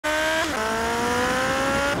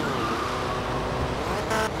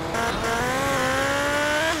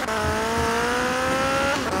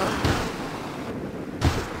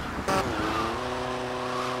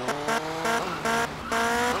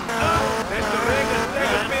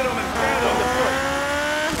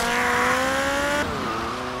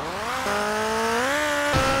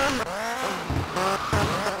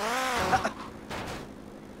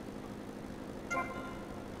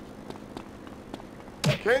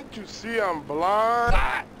Can't you see I'm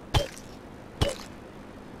blind?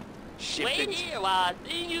 Wait here while I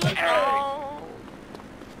sing you a song.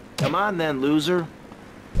 Come on then, loser.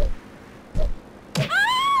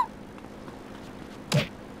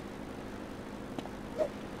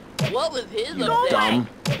 What was his You effect? dumb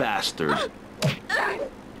bastard.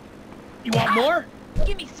 You want more?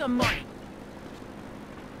 Give me some money.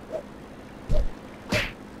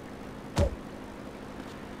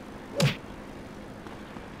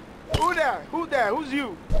 Who that? Who that? Who's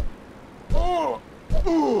you? Oh!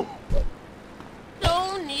 Ooh!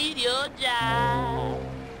 Don't need your job.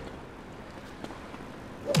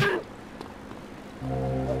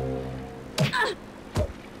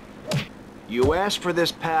 You asked for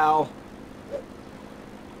this, pal.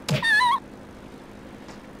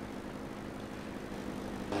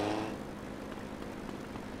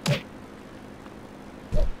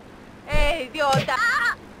 ¡Ey, idiota!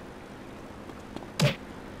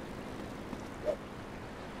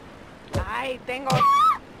 ¡Ay, tengo...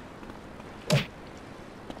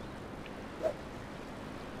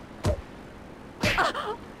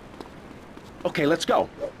 Okay, let's go.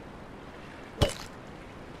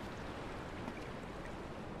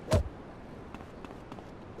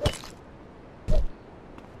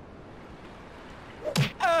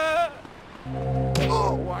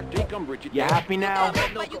 Oh, I think I'm Richard. You happy now?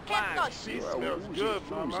 But you can't touch. She smells good,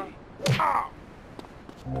 mama.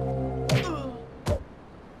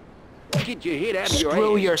 Get your head out of your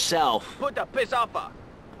Screw head. yourself. Put the piss off her.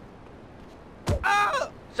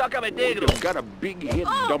 Sácame negro. Got a big head,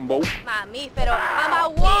 Dumbo. Mamífero, I'm a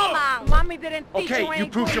woman. Mommy didn't teach Okay, you you any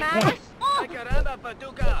proved your manners. point. Ay, caramba,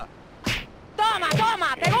 Patuca. Toma,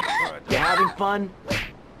 toma, te go... You having fun?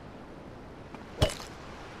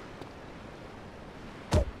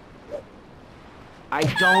 I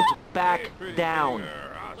don't back down.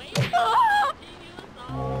 Wait here while I sing you a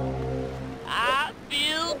song. I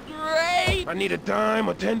feel great. I need a dime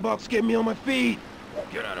or $10 to get me on my feet.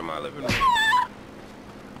 Get out of my living room.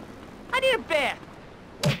 I need a bear.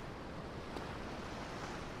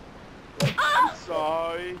 I'm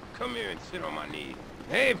sorry. Come here and sit on my knee.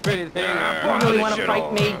 Hey, pretty thing. You really want to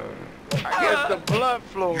fight me? I get the blood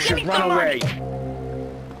flow. You should run away.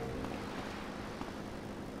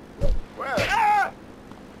 Well,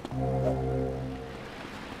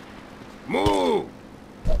 Move!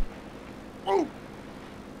 Move!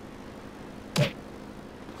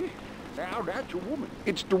 Now that's a woman.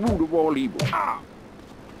 It's the root of all evil.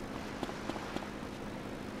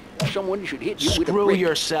 Someone should hit you with a Screw brick.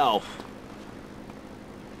 yourself.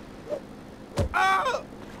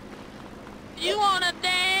 You wanna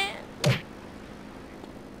dance?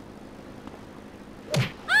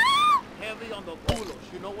 Heavy on the culos,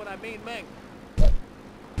 you know what I mean, man?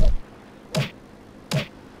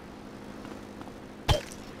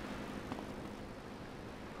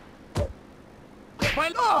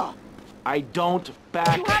 Oh, I don't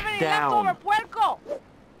back you have any down. leftover puerco?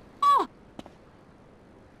 Oh.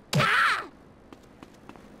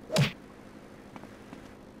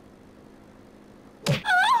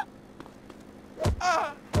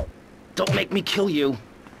 Don't make me kill you.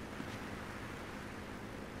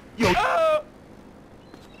 You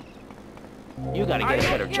gotta Are get a you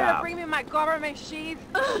better here to job. bring me my government sheath?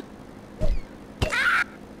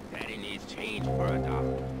 Daddy needs change for a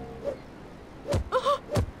dollar.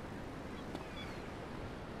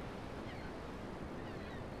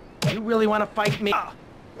 You really want to fight me? I'm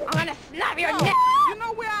gonna snap your neck. You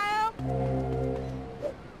know where I am?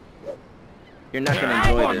 You're not gonna I'm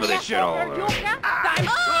enjoy going for this. this shit all You around. can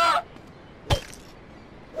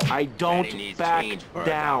I Daddy don't needs back change for a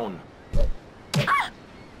down.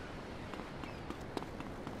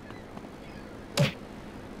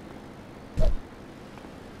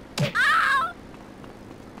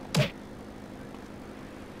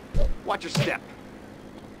 Watch your step.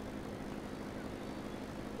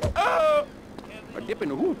 A dip in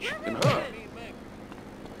the hooch can hurt.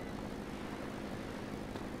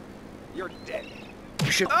 You're dead.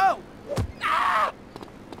 You should. Oh!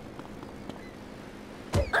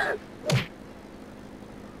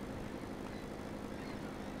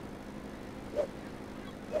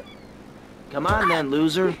 Come on then,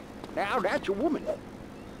 loser. Now that's a woman.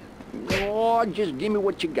 Oh, just give me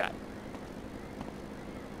what you got.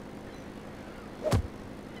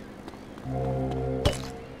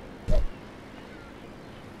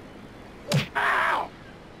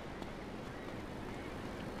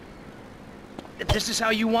 If this is how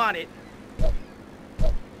you want it.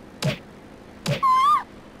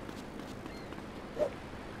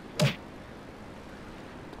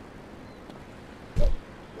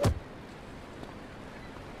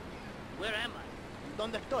 Where am I?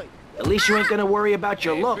 ¿Dónde estoy? At least you ain't gonna worry about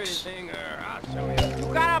your Hey, looks. pretty singer, I'll show you.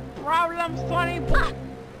 You got a problem, Sonny?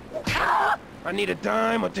 I need a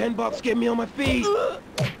dime or $10. Get me on my feet.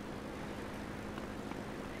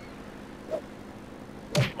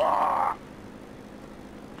 Ah.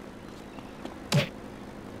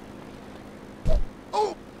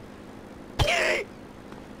 Oh.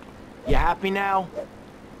 You happy now?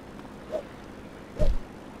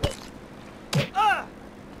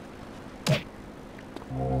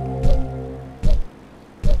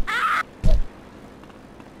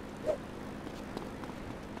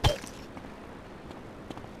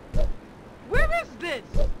 Where is this?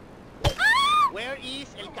 Where is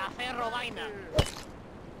el café Robaina?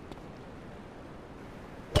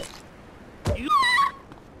 You...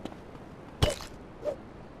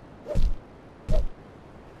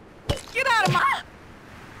 Get out of my...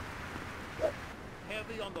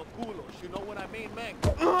 Heavy on the culos, you know what I mean, man?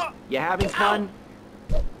 You having fun?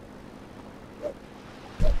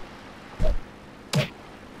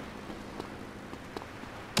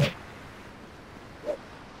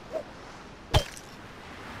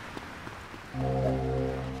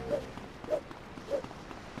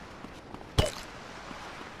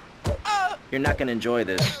 You're not gonna enjoy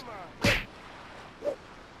this.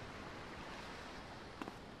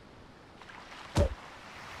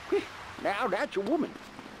 Now that's a woman.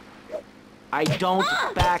 I don't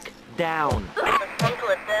back down. Respond to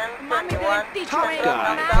attend Mommy 21 didn't teach Tough me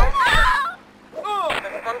guy. downtown.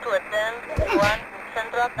 Respond to attend 21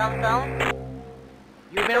 Central downtown.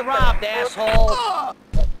 You've been robbed, asshole!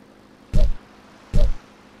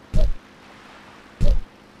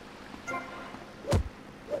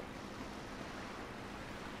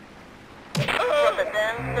 Respond to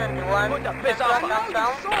attend 21 Put the piss Central off. You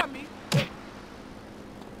downtown. saw me.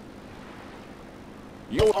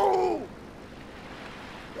 You. Oh.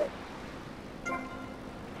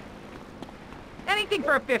 Anything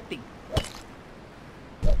for a 50.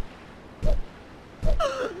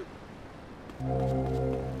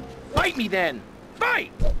 Fight me then!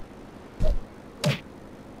 Fight!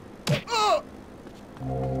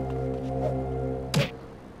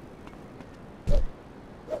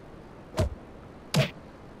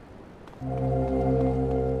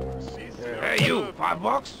 Hey, you,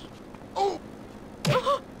 $5?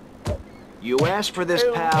 You asked for this,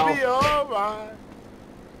 pal. alright.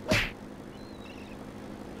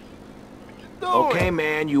 Okay,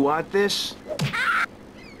 man, you want this?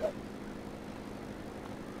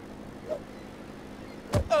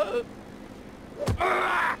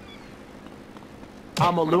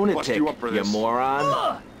 I'm a lunatic, you up for you this.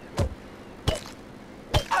 moron.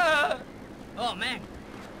 Oh, man.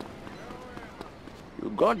 You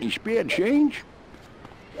got any spare change?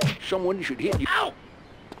 Someone should hit you. Ow!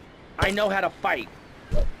 I know how to fight.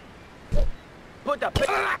 Put the...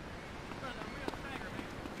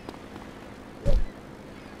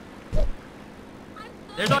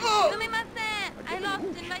 There's a... Sumimasen! I lost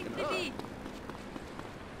in my city.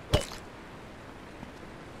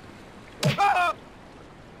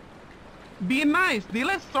 Be nice.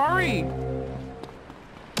 Dile sorry.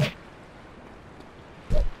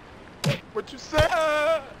 What you say?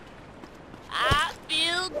 I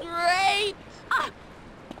feel great.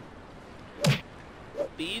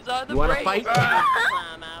 These are the You wanna brakes. fight?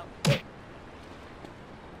 Climb out.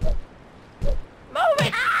 Move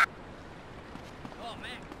it! Oh,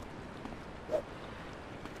 man.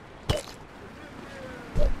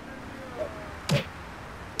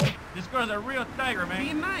 This girl's a real tiger,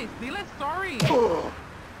 Be nice. Dile sorry.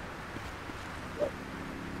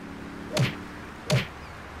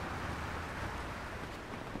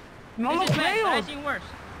 No lo creo. worse.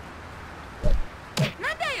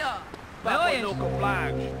 Nadeo! Papa no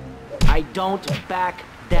compliance. I don't back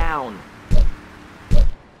down.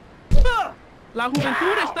 La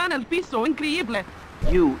juventud está en el piso. Increíble.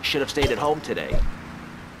 You should have stayed at home today.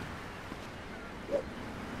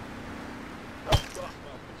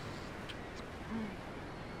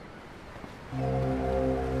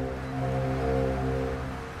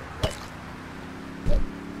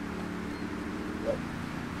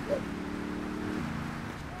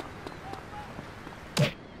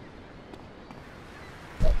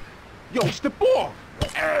 Yo, step off!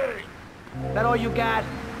 Hey! That all you got?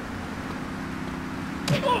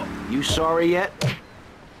 You sorry yet?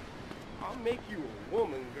 I'll make you a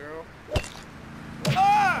woman, girl.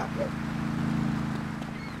 Ah!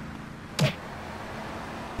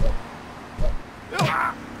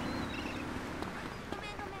 Ah!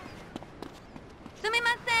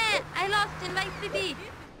 Sumimasen! I lost in my city.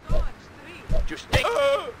 Just stay...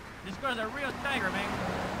 Ah! This girl's a real tiger, man.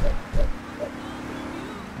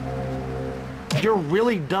 You're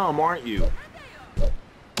really dumb, aren't you?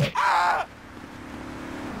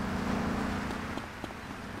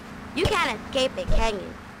 You can't escape it, can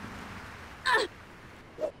you?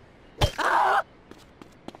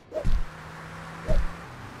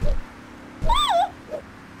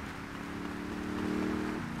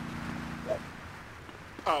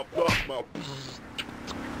 I'll block my...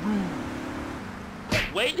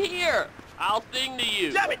 Wait here. I'll sing to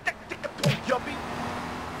you. Damn it! Jumpy!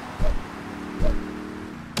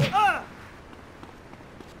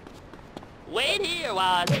 Wait here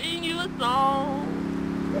while I sing you a song.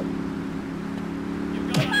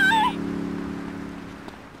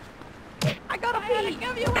 I gotta pee.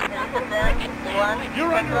 Give you another freaking thing.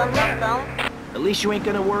 You're under arrest. At least you ain't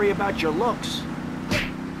gonna worry about your looks.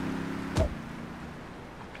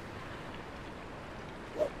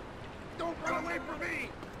 Don't run away from me!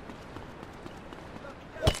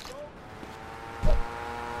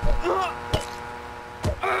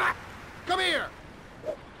 Come here!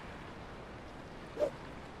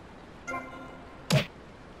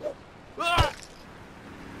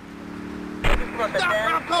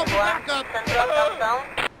 Stop! Call for backup! Central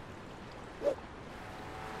downtown.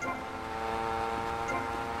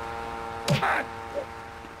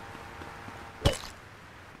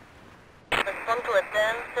 Respond to a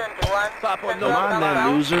 1071. Papa, no. Come on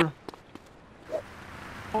then, loser.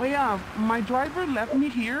 Oh yeah, my driver left me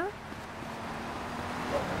here.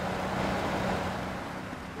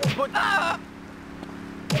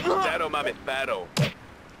 Zero, mami, paro.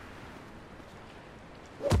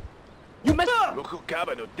 You messed up. Look who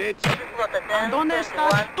cabin, no ditch. ¿Dónde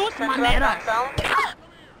están tus maneras?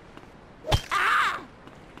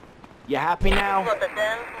 You happy now?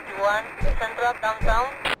 Central downtown.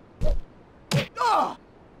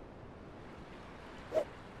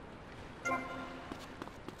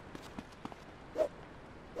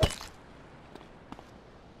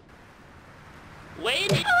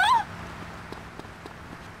 Wait.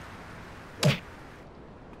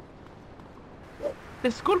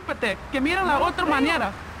 Discúlpete, que mira la otra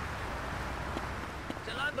manera.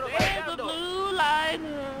 There's the blue light.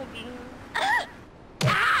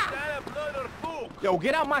 Yo,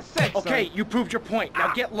 get out my set, Okay, you proved your point.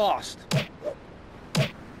 Now get lost.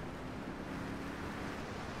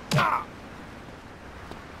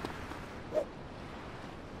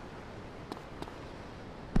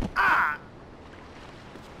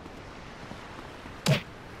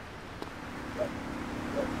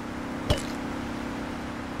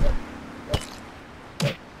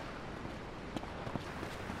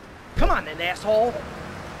 Come on then, asshole.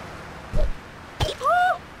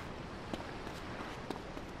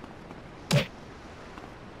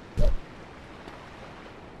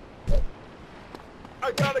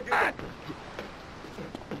 I gotta get...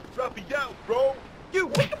 Drop me down, bro! You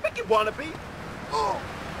wicky wannabe! Oh!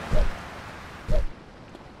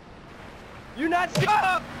 You're not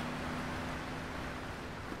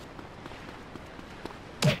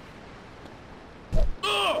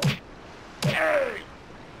Hey!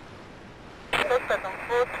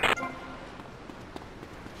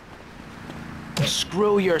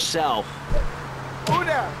 Screw yourself. Who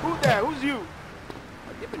there? Who there? Who's you?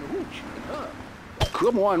 Dipping hooch.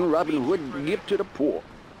 Come on, Robin Hood, give to the poor.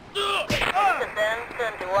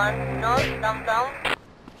 1071 North downtown.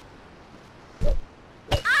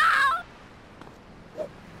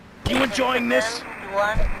 You enjoying this?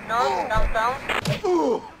 1071 North downtown.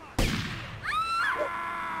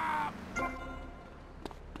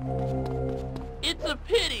 It's a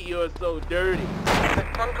pity you're so dirty.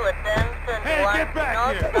 Respond to a 1071 Hey, get back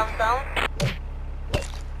North here. downtown.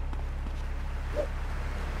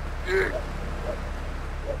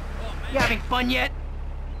 You having fun yet?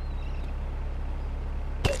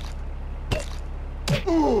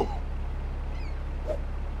 Ooh!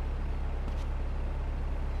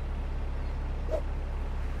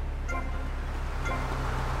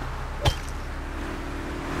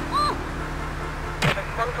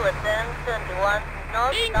 Respond to a 1071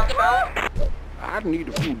 North downtown. I need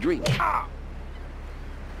a few drinks.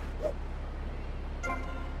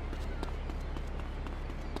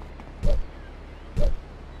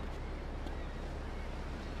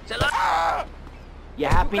 You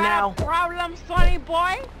happy now? Problem, Sonny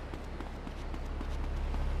boy?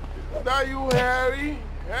 Now you, Harry!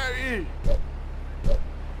 Harry!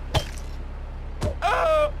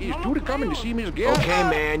 Oh! Is Judy coming to see Miss Gale? Okay,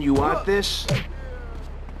 man, you want this?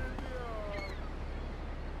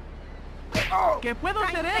 ¿Qué puedo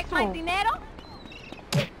hacer eso? dinero?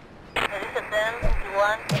 There is a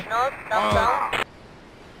 1071 North downtown.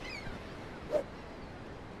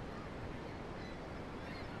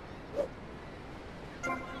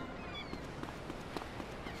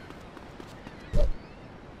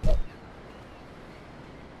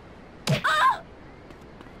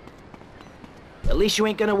 least you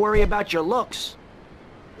ain't gonna worry about your looks.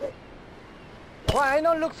 Why I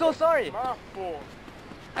don't look so sorry? My fault.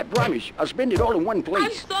 I promise, I'll spend it all in one I'm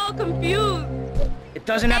place. so confused. It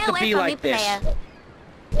doesn't have Stay to away be from like me, this. player.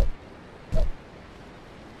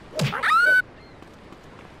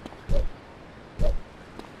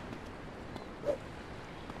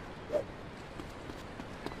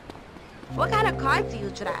 What kind of car do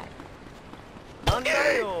you drive?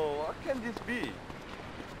 Nandayo, what can this be?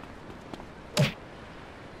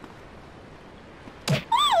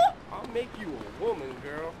 I'll make you a woman,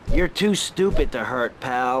 girl. You're too stupid to hurt,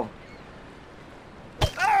 pal.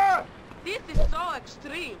 This is so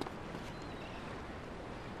extreme.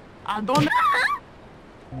 I don't.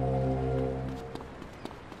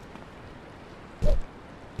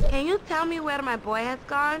 Can you tell me where my boy has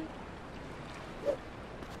gone?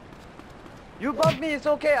 You bumped me, it's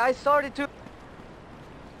okay. I started to.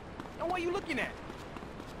 Now what are you looking at?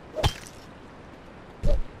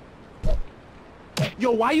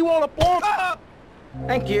 Yo, why you all up on?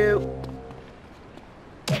 Thank you.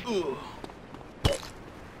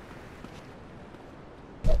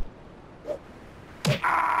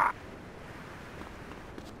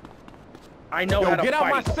 I know how Yo, to get out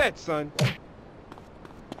my fight. set, son.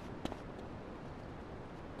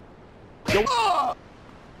 Yo.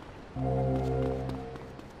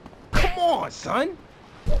 Come on, son.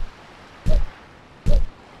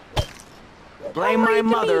 Blame my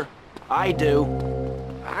mother. I do.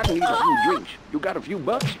 I need a few drinks. You got a few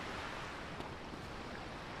bucks?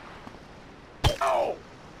 Oh.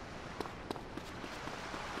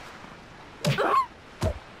 Stay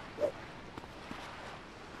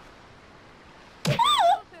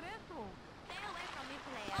away from me,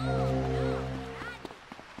 player.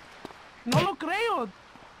 No lo creo.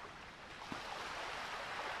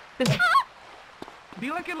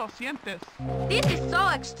 Dile que lo sientes. This is so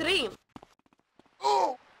extreme.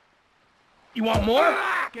 You want more?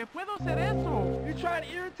 ¿Qué puedo hacer eso? You trying to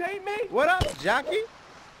irritate me? What up, Jackie?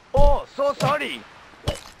 Oh, so sorry.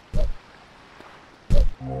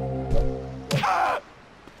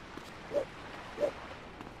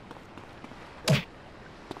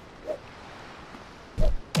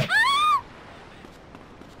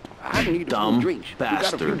 I need a Dumb few drinks. You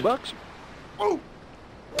got a few bastard. bucks? Oh.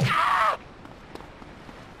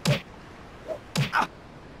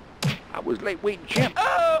 I was late waiting, champ.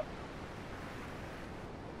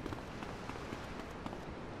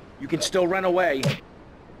 You can still run away.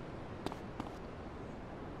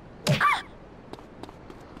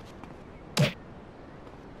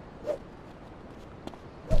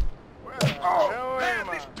 Oh, man,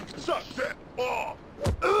 this sucks that ball.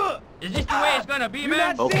 Is this the way it's gonna be,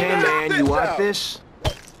 man? Okay, man, you want this?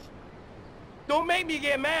 Don't make me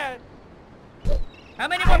get mad. How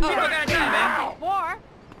many more people gotta die, man? 4.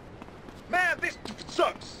 Man, this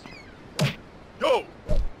sucks. Yo.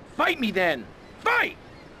 Fight me then! Fight!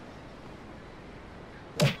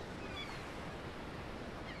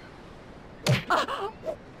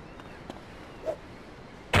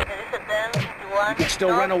 You can still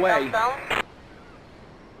run away.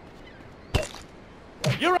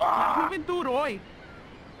 You're Juventud hoy.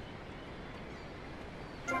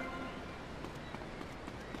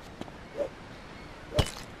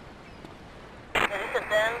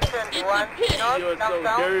 You're so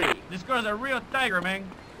dirty. This girl's a real tiger, man.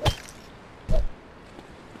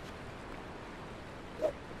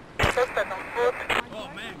 Oh,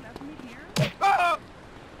 man.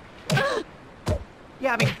 You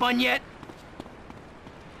having fun yet?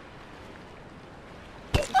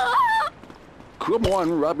 Come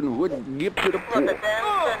on, Robin Hood, give to the poor.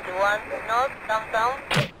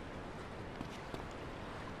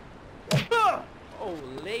 Oh,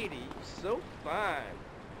 lady, so fine.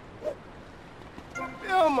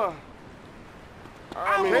 Vilma.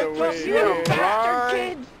 I'm here with you, bastard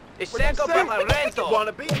kid. It's Sanko Pamarento.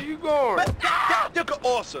 Wanna be? Where you going? Look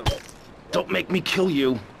awesome. Don't make me kill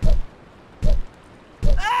you.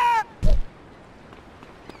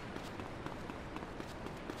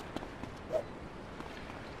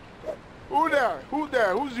 Who there? Who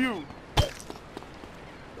there? Who's you?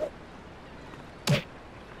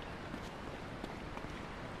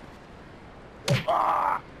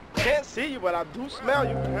 Can't see you, but I do smell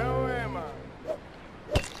you. Hell am I?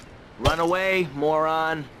 Run away,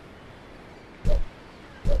 moron.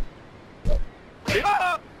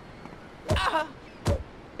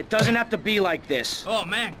 It doesn't have to be like this. Oh,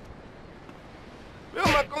 man.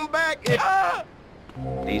 Vilma, come back.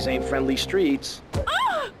 These ain't friendly streets.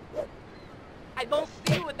 I don't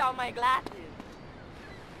see without my glasses.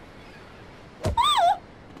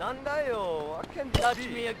 Nandayo, what can Touch this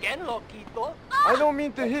be? me again, Loquito. I don't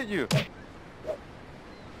mean to hit you.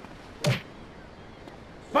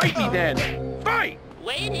 me then! Fight!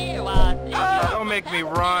 Wait here while I see you. Don't make me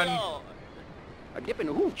run. A dip in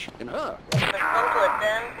the hooch and her. Respond to a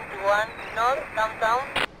 1051 North Downtown.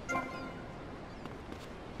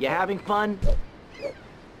 You having fun?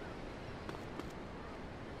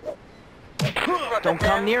 Don't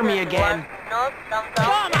come near me again. North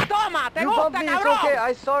Downtown. Toma, toma, te gusta, cabrón.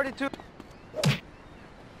 I sorry to...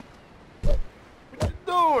 What you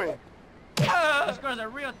doing? This girl's a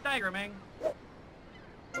real tiger, man.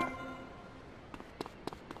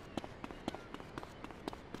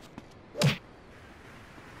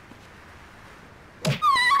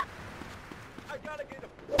 I gotta get him.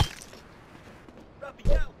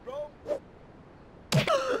 Raphael, bro.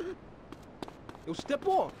 Yo, step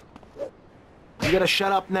off. You gotta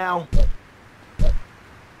shut up now.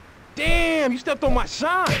 Damn, you stepped on my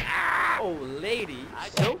shine. Oh, lady.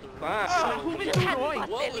 So fine. Who is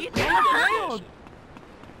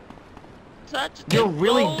Such You're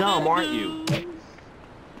really dumb, aren't you?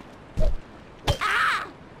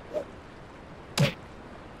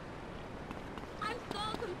 I'm so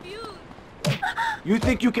confused. You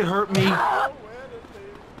think you can hurt me? I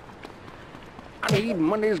need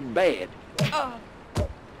money's bad.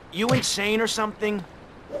 You insane or something?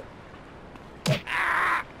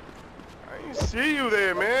 I didn't see you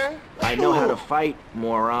there, man. I know how to fight,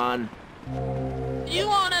 moron. You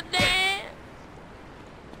wanna dance?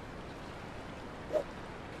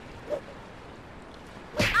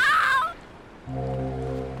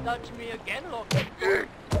 Touch me again, look.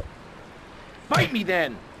 Fight me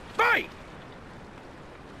then! Fight!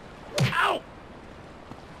 Ow!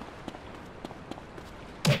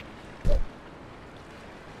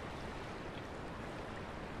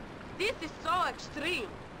 This is so extreme.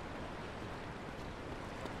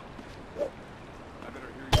 I better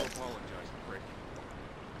hear you apologize, prick.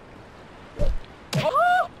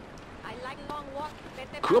 Oh! I like long walks.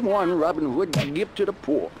 Come on, Robin Hood, give to the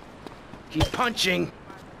poor. Keep punching.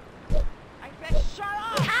 I said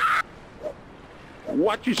shut up!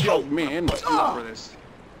 Watch yourself, man. Let's go over this.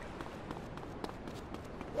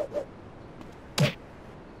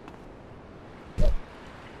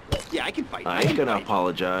 Yeah, I can fight. I ain't gonna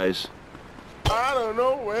apologize. I don't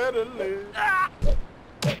know where to live.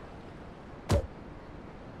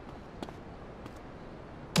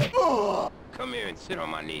 Come here and sit on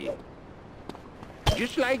my knee.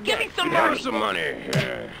 Just like Give that. me some Have money! some money.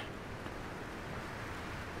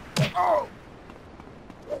 Oh,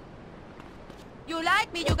 You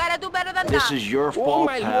like me, you gotta do better than This that. is your Oh, fault,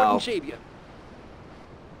 my Lord pal. and Savior.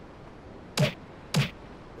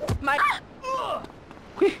 My...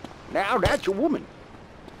 Now that's a woman.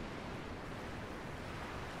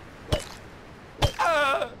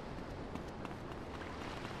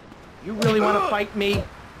 You really want to fight me?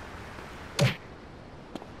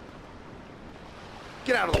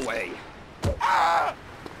 get out of the way.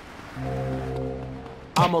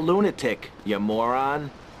 I'm a lunatic, you moron.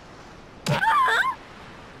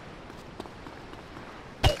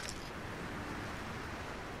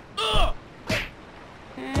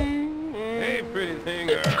 Hey, pretty thing,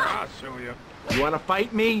 I'll show you. You want to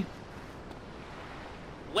fight me?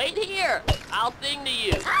 Wait here. I'll sing to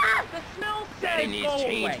you. The smell Daddy says needs go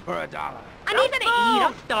change away. for $1. I need to eat,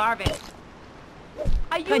 I'm starving.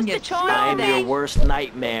 I used to charge I'm your things. worst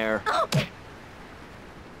nightmare.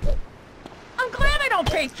 I'm glad I don't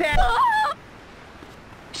pay tax.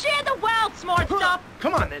 Share the wealth, smart stuff.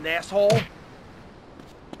 Come on then, asshole.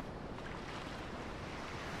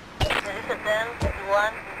 This is a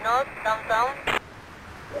 1051 North Downtown.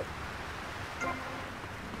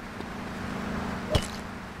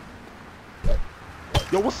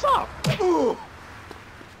 Yo, what's up?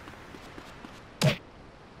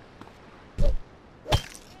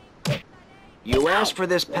 You asked for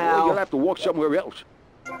this, Well, you'll pal. have to walk somewhere else.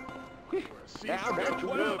 Now that's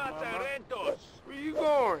your good, mama. Where you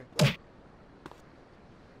going?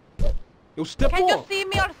 Yo, step Can you off. see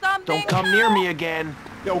me or something? Don't come near me again.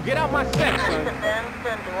 Yo, get out my set, This is son. a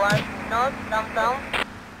 1021 North Downtown.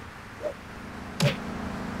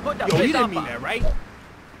 Yo, you didn't mean that, right?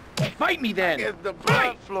 Fight me then. Get the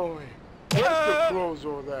blood flowing. Where's the clothes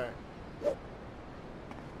on that?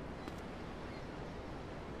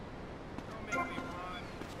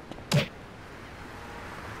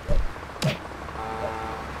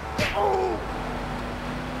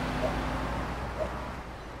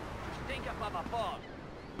 Think up a fog.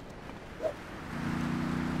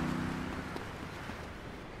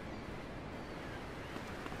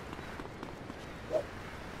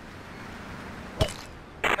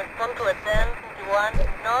 Respond to a 1051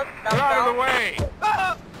 North Get out of the Downtown. way.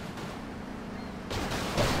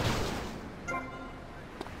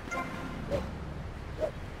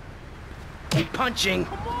 punching.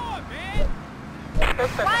 Come on, man.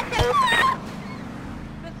 Suspect is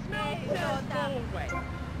The smell says go away.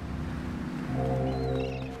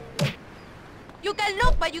 You can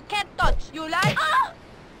look, but you can't touch. You like? Ah!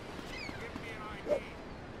 Give me an ID.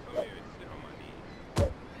 Come here and sit on my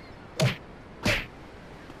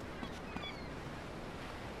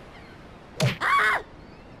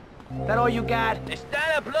knee. That all you got? Está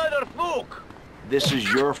la blood fuck. This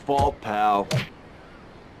is your fault, pal.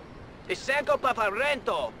 Isanko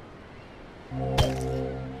paparento.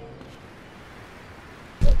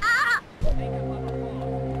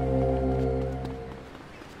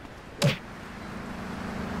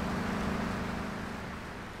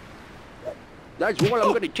 That's what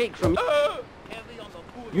I'm gonna take from you.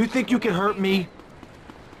 You think you can hurt me?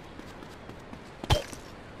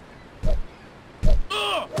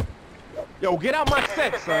 Yo, get out my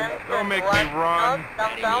set, son. Don't make me run.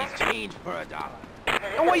 downtown. Change for $1.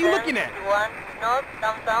 And what are you looking at? 1 north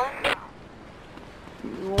downtown.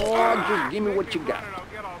 Oh, just give me what you got.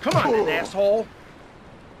 Come on, then, asshole.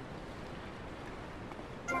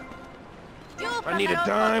 You I from need a that old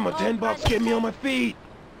dime or fucking $10 to get me on my feet.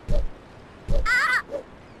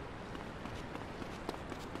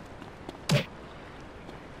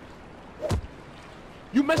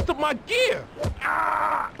 You messed up my gear.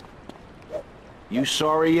 You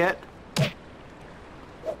sorry yet?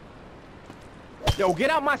 Yo, get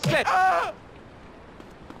out my set.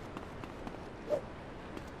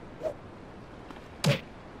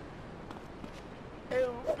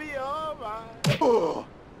 It'll be alright.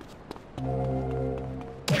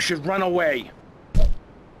 You should run away.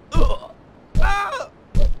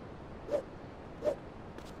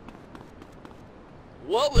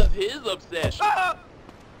 What was his obsession?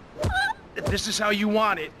 If this is how you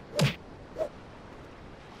want it.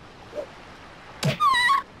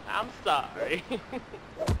 I'm sorry.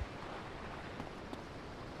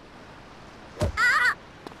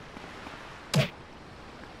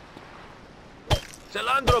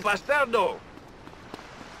 Cilantro bastardo.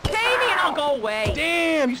 Pay me and I'll go away.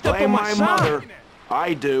 Damn, you stepped Blame on my my sign. mother.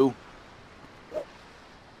 I do.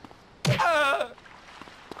 Kumbala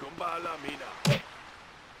mina.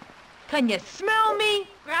 Can you smell me?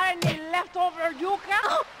 Got any leftover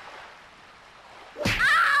yuca?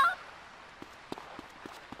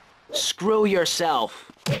 Screw yourself.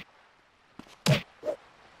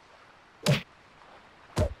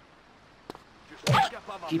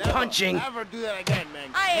 Keep punching. Never do that again, man.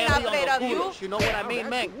 I ain't Heavy on afraid the of you. coolers, you know what I mean,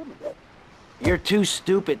 man? You're too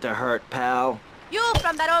stupid to hurt, pal. You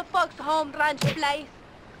from that old folks' home ranch place.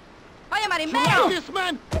 Oye, Like Marimeo. this,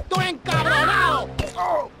 man. Estoy encabronado.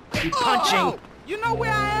 Oh. Keep punching. You know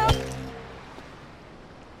where I am?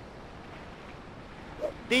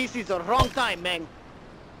 This is the wrong time, man.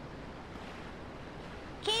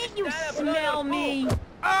 Can't you smell me?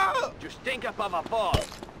 You stink up of a ball.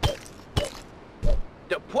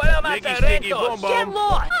 The puedo matarentos. Get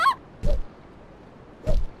lost!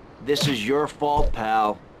 This is your fault,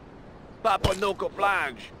 pal. Papa Noco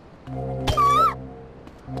Blanche.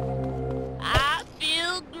 I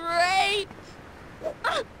feel great.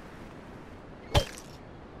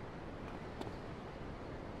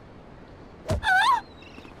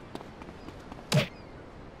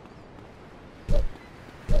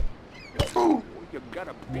 You got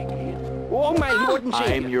a big head. Oh, my Lord and I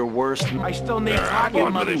Savior. am your worst. I still need I'm pocket going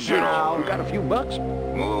for money, the shit pal. You got a few bucks?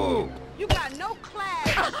 Move. You got no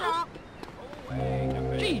class, Trump.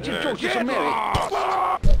 Gee, just throw you some Mary.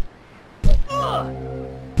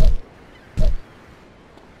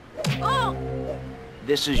 Oh!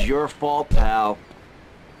 This is your fault, pal.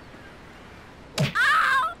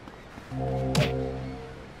 Ow!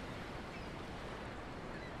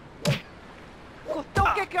 Go,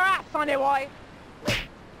 don't kick your ass, sonny boy.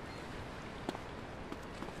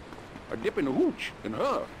 A dip in the hooch in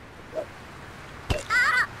her.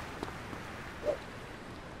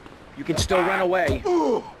 You can still run away.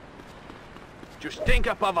 You stink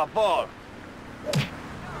up of a ball.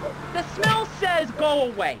 The smell says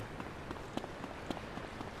go away.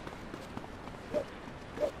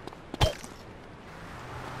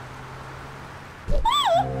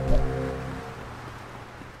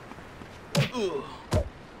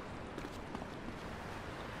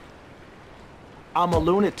 I'm a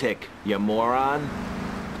lunatic, you moron.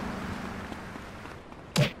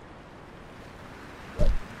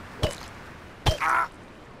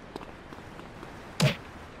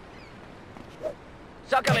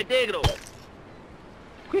 Sácame negro.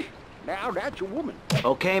 Now that's a woman.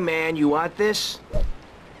 Okay, man, you want this?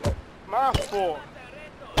 My fault.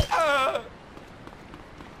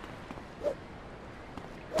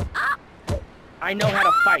 I know how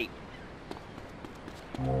to fight.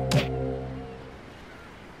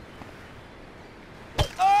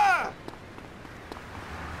 Ah!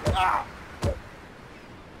 Ah!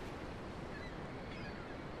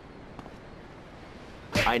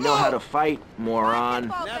 I know how to fight, moron.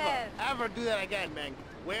 Never, ever do that again, man.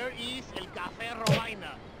 Where is el café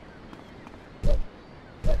Robaina?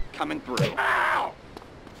 Coming through. Ow!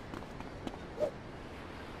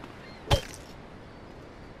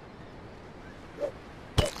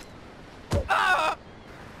 Ah!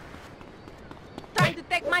 Trying to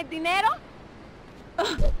take my dinero?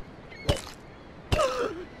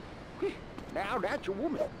 Now that's a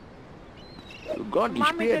woman. You got the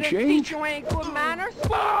Mommy spare didn't change? teach you any good manners?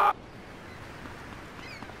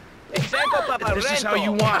 This is how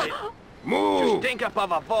you want it. Move! Think up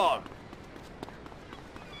of a favor.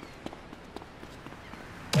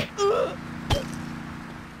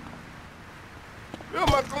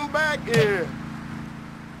 Wilma, come back here!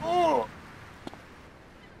 Oh!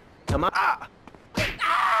 Come on. Ah!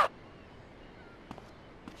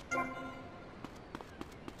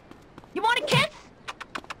 You want a kiss?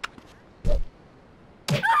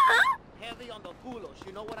 Heavy on the culos,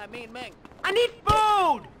 you know what I mean, man? I need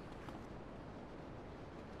food!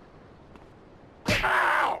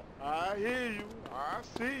 Ow! I hear you. I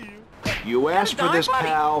see you. You asked for this,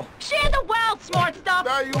 pal. Share the wealth, smart stuff!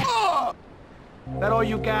 There you are! That all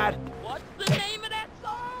you got? What's the name of that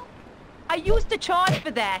song? I used to charge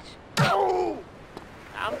for that. Ow!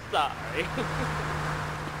 I'm sorry.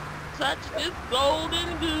 Touch this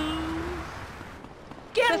golden goose.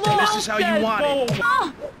 Get lost! This is how you want it.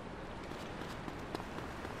 Ah!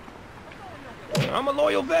 I'm a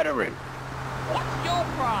loyal veteran. What's your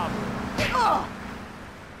problem? Ah!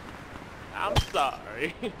 I'm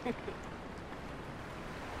sorry.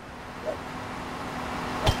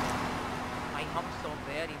 I hum so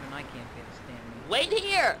bad, even I can't understand me. Wait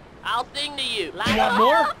here. I'll sing to you. You want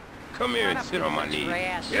more? Come here and sit on my knee.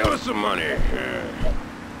 Trash. Give us some money.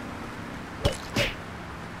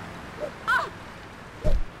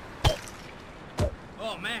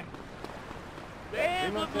 Oh, man.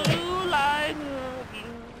 There's a blue light.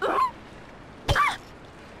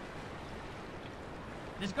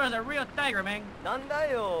 This girl's a real tiger, man.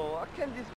 Nandayo, I can't